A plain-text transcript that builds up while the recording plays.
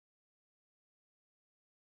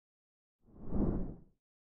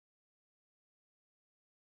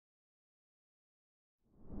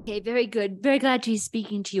Okay, very good. Very glad to be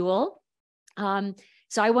speaking to you all.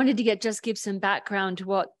 So I wanted to give some background to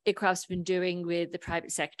what ICRAF's been doing with the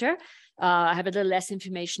private sector. I have a little less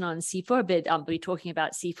information on CIFOR, but I'll be talking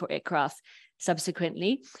about CIFOR-ICRAF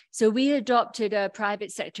subsequently. So we adopted a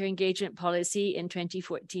private sector engagement policy in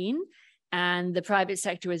 2014, and the private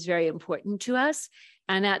sector was very important to us.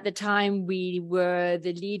 And at the time, we were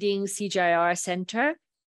the leading CGIAR center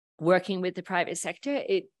working with the private sector.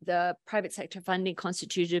 The private sector funding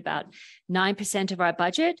constituted about 9% of our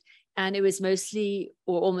budget, and it was mostly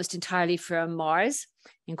or almost entirely from Mars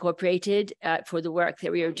Incorporated for the work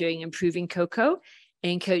that we were doing improving cocoa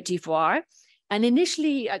in Côte d'Ivoire. And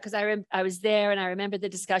initially, because I was there and I remember the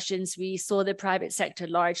discussions, we saw the private sector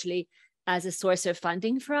largely as a source of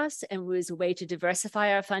funding for us, and was a way to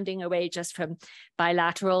diversify our funding away just from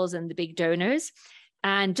bilaterals and the big donors.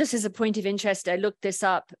 And just as a point of interest, I looked this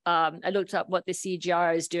up. I looked up what the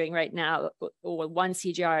CGR is doing right now, or one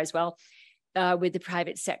CGR as well, with the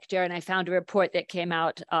private sector. And I found a report that came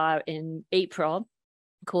out in April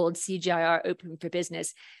called CGIAR Open for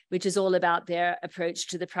Business, which is all about their approach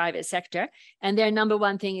to the private sector. And their number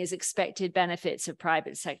one thing is expected benefits of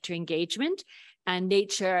private sector engagement. And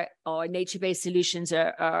nature or nature-based solutions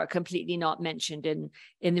are completely not mentioned in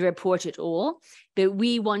the report at all. But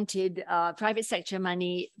we wanted private sector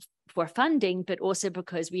money for funding, but also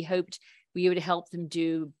because we hoped we would help them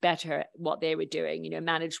do better what they were doing,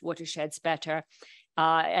 manage watersheds better.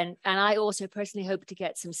 And I also personally hope to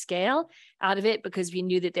get some scale out of it, because we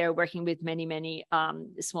knew that they were working with many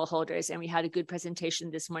smallholders. And we had a good presentation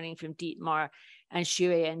this morning from Dietmar and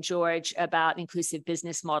Shuey and George about inclusive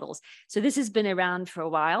business models. So this has been around for a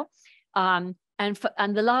while. And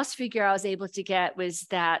the last figure I was able to get was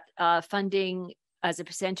that funding as a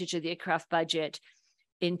percentage of the ICRAF budget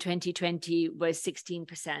in 2020 was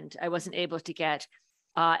 16%. I wasn't able to get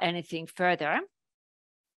anything further.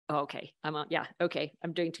 Okay,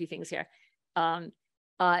 I'm doing two things here.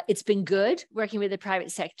 It's been good working with the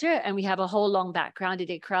private sector, and we have a whole long background at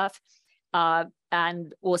ICRAF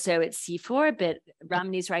and also at CIFOR, but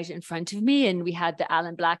Ramani's right in front of me, and we had the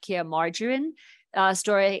Alan Blackier margarine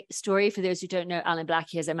story. For those who don't know, Alan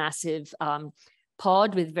Blackier is a massive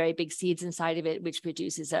pod with very big seeds inside of it, which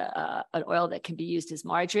produces an oil that can be used as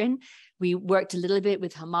margarine. We worked a little bit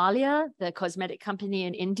with Himalaya, the cosmetic company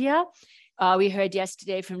in India. We heard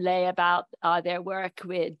yesterday from Leigh about their work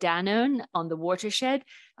with Danone on the watershed.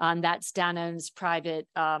 That's Danone's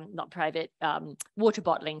water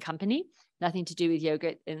bottling company. Nothing to do with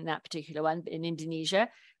yogurt in that particular one, in Indonesia.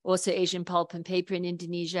 Also Asian Pulp and Paper in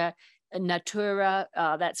Indonesia. Natura,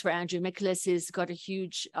 that's where Andrew Michaelis has got a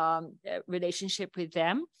huge relationship with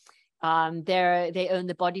them. They own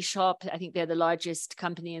the Body Shop. I think they're the largest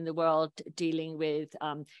company in the world dealing with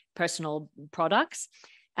personal products.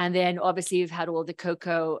 And then obviously we've had all the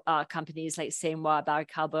cocoa companies like Semois,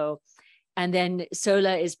 Barcalbo. And then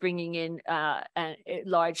Sola is bringing in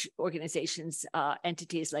large organizations,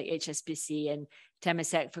 entities like HSBC and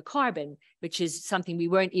Temasek for carbon, which is something we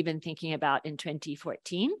weren't even thinking about in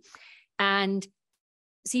 2014. And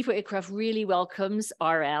CIFOR-ICRAF really welcomes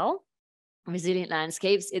RL, Resilient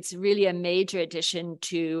Landscapes. It's really a major addition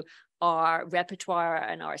to our repertoire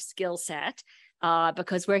and our skill set,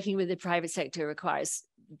 because working with the private sector requires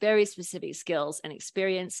very specific skills and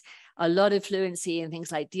experience, a lot of fluency in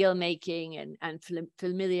things like deal making and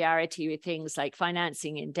familiarity with things like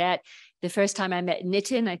financing and debt. The first time I met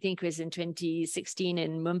Nitin, I think, was in 2016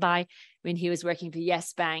 in Mumbai, when he was working for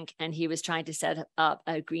Yes Bank, and he was trying to set up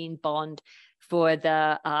a green bond for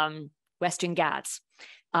the Western Ghats.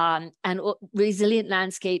 And Resilient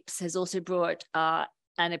Landscapes has also brought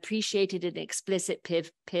an appreciated and explicit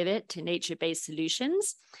pivot to nature-based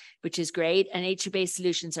solutions, which is great. And nature-based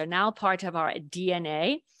solutions are now part of our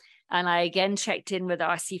DNA. And I again checked in with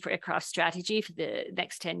our CIFOR-ICRAF strategy for the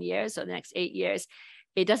next 10 years or the next 8 years.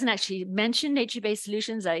 It doesn't actually mention nature-based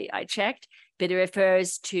solutions, I checked, but it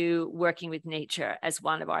refers to working with nature as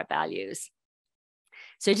one of our values.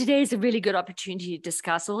 So today is a really good opportunity to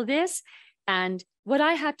discuss all this. And what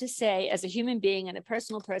I have to say as a human being and a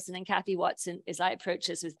personal person, and Cathy Watson, is I approach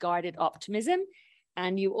this with guarded optimism.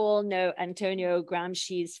 And you all know Antonio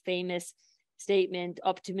Gramsci's famous statement,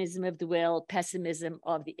 optimism of the will, pessimism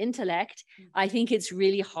of the intellect. I think it's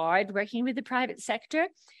really hard working with the private sector,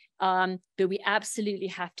 but we absolutely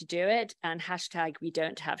have to do it. And hashtag, we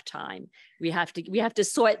don't have time. We have to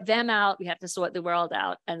sort them out. We have to sort the world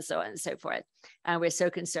out, and so on and so forth. And we're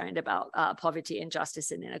so concerned about poverty,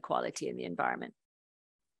 injustice, and inequality in the environment.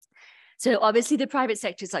 So obviously the private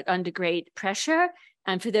sector is under great pressure.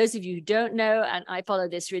 And for those of you who don't know, and I follow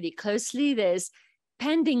this really closely, there's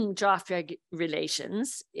pending draft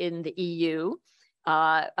regulations in the EU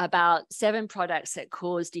about 7 products that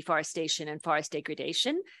cause deforestation and forest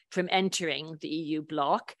degradation from entering the EU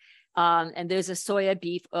bloc. And those are soya,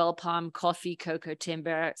 beef, oil palm, coffee, cocoa,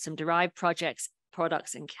 timber, some derived products,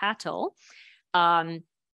 and cattle. And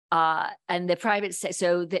the private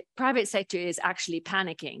sector is actually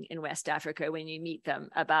panicking in West Africa when you meet them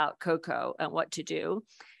about cocoa and what to do,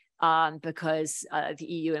 because the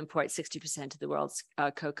EU imports 60% of the world's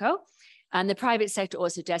cocoa. And the private sector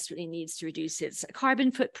also desperately needs to reduce its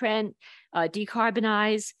carbon footprint,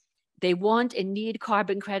 decarbonize. They want and need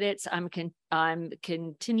carbon credits. I'm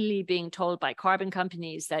continually being told by carbon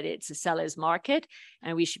companies that it's a seller's market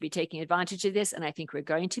and we should be taking advantage of this. And I think we're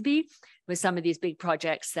going to be with some of these big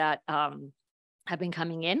projects that have been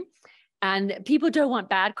coming in. And people don't want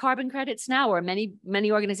bad carbon credits now, or many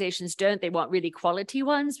organizations don't. They want really quality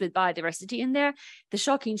ones with biodiversity in there. The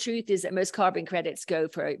shocking truth is that most carbon credits go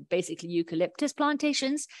for basically eucalyptus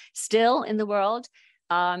plantations still in the world.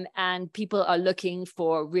 And people are looking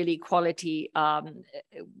for really quality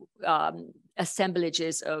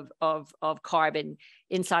assemblages of carbon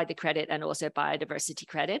inside the credit, and also biodiversity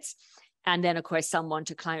credits. And then, of course, some want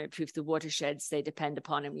to climate-proof the watersheds they depend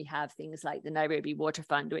upon. And we have things like the Nairobi Water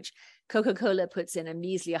Fund, which Coca-Cola puts in a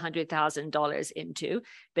measly $100,000 into.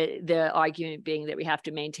 But the argument being that we have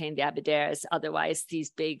to maintain the Aberdares, otherwise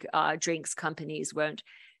these big drinks companies won't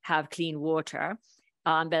have clean water.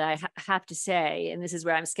 But I have to say, and this is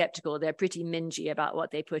where I'm skeptical, they're pretty mingy about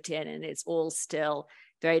what they put in, and it's all still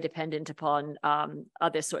very dependent upon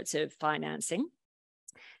other sorts of financing.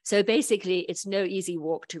 So basically, it's no easy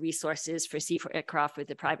walk to resources for CIFOR-ICRAF with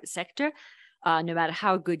the private sector, no matter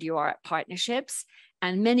how good you are at partnerships.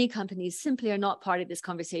 And many companies simply are not part of this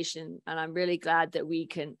conversation. And I'm really glad that we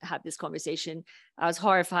can have this conversation. I was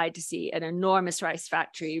horrified to see an enormous rice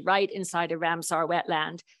factory right inside a Ramsar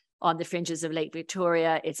wetland on the fringes of Lake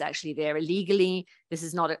Victoria. It's actually there illegally. This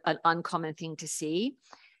is not an uncommon thing to see.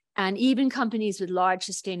 And even companies with large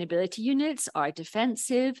sustainability units are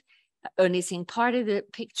defensive, only seeing part of the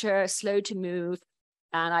picture, slow to move.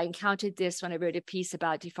 And I encountered this when I wrote a piece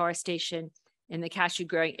about deforestation in the cashew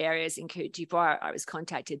growing areas in Côte d'Ivoire. I was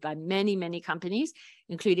contacted by many companies,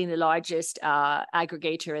 including the largest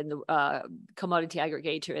aggregator in the commodity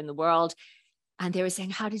aggregator in the world. And they were saying,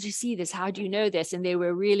 how did you see this? How do you know this? And they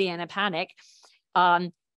were really in a panic.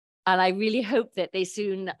 And I really hope that they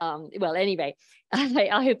soon, well, anyway,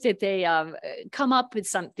 I hope that they come up with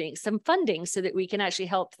something, some funding, so that we can actually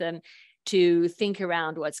help them to think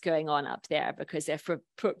around what's going on up there, because their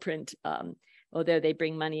footprint, although they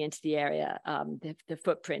bring money into the area, the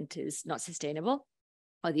footprint is not sustainable,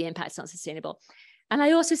 or the impact's not sustainable. And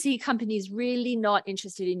I also see companies really not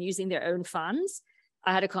interested in using their own funds.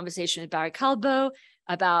 I had a conversation with Barry Calbo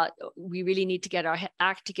about we really need to get our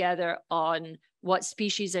act together on what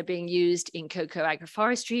species are being used in cocoa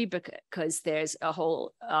agroforestry, because there's a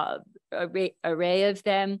whole array of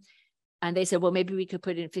them. And they said, well, maybe we could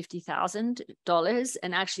put in $50,000.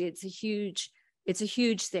 And actually, it's a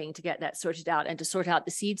huge thing to get that sorted out, and to sort out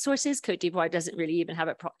the seed sources. Côte d'Ivoire doesn't really even have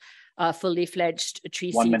a fully fledged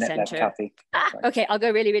tree seed center. Left, Cathy. Okay, I'll go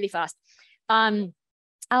really fast.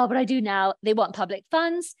 But I do now. They want public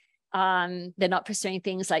funds. They're not pursuing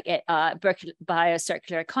things like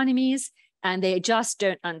biocircular economies. And they just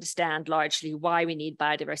don't understand largely why we need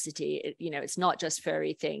biodiversity. It's not just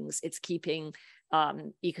furry things. It's keeping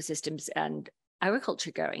ecosystems and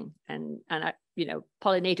agriculture going, and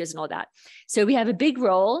pollinators and all that. So we have a big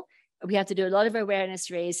role. We have to do a lot of awareness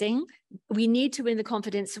raising. We need to win the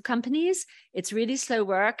confidence of companies. It's really slow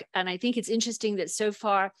work. And I think it's interesting that so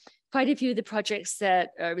far, quite a few of the projects that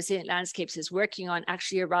Resilient Landscapes is working on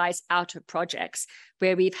actually arise out of projects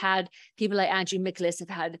where we've had people like Andrew Michaelis have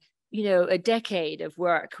had a decade of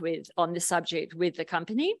work on the subject with the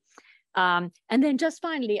company. And then just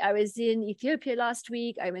finally, I was in Ethiopia last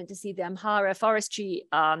week. I went to see the Amhara forestry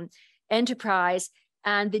enterprise,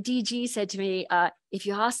 and the DG said to me, if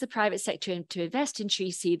you ask the private sector to invest in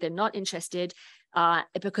tree seed, they're not interested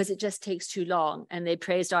because it just takes too long. And they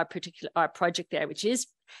praised our project there, which is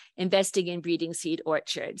investing in breeding seed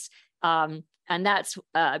orchards. And that's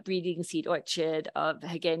a breeding seed orchard of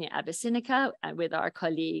Hagenia abyssinica, and with our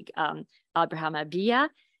colleague, Abraham Abia.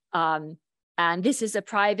 And this is a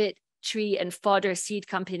private tree and fodder seed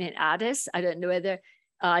company in Addis. I don't know whether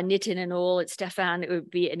Nitin and all, Stefan, it would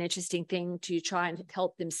be an interesting thing to try and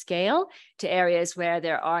help them scale to areas where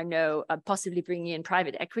there are no, possibly bringing in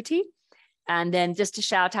private equity. And then just to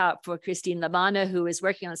shout out for Christine Lamana, who is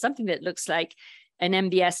working on something that looks like an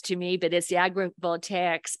NbS to me, but it's the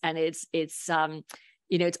agrivoltaics, and it's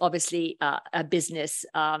obviously a business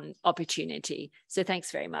opportunity. So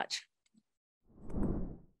thanks very much.